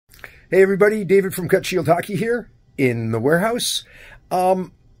Hey everybody, David from Cut Shield Hockey here in the warehouse.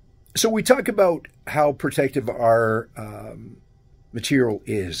 So we talk about how protective our material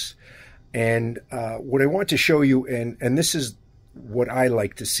is. And what I want to show you, and this is what I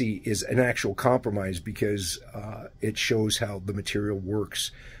like to see, is an actual compromise because it shows how the material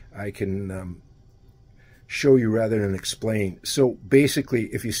works. I can show you rather than explain. So basically,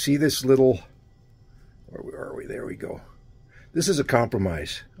 if you see this little, where are we? There we go. This is a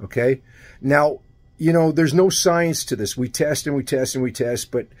compromise, okay? Now, you know, there's no science to this. We test and we test and we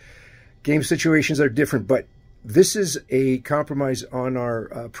test, but game situations are different. But this is a compromise on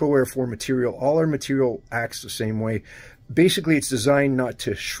our Pro Air 4 material. All our material acts the same way. Basically, it's designed not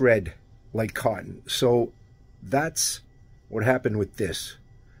to shred like cotton. So that's what happened with this.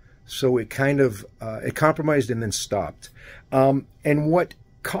 So it kind of, it compromised and then stopped. And what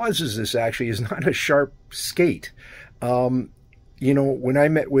causes this actually is not a sharp skate. You know, when I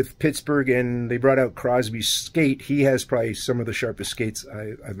met with Pittsburgh and they brought out Crosby's skate, he has probably some of the sharpest skates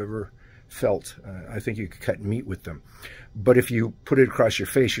I've ever felt. I think you could cut meat with them. But if you put it across your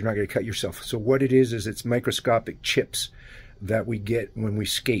face, you're not going to cut yourself. So what it is it's microscopic chips that we get when we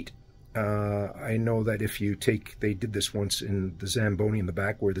skate. I know that if you take, they did this once in the Zamboni in the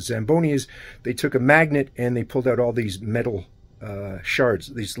back, where the Zamboni is, they took a magnet and they pulled out all these metal shards,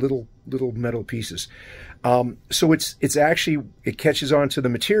 these little metal pieces. So it's actually, it catches onto the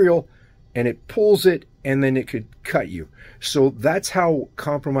material and it pulls it and then it could cut you. So that's how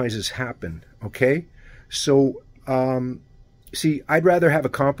compromises happen, okay? So, see, I'd rather have a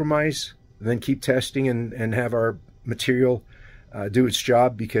compromise than keep testing and have our material do its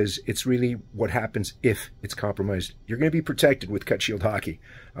job, because it's really what happens if it's compromised. You're going to be protected with Cut Shield Hockey,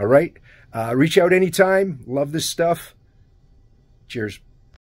 all right? Reach out anytime. Love this stuff. Cheers.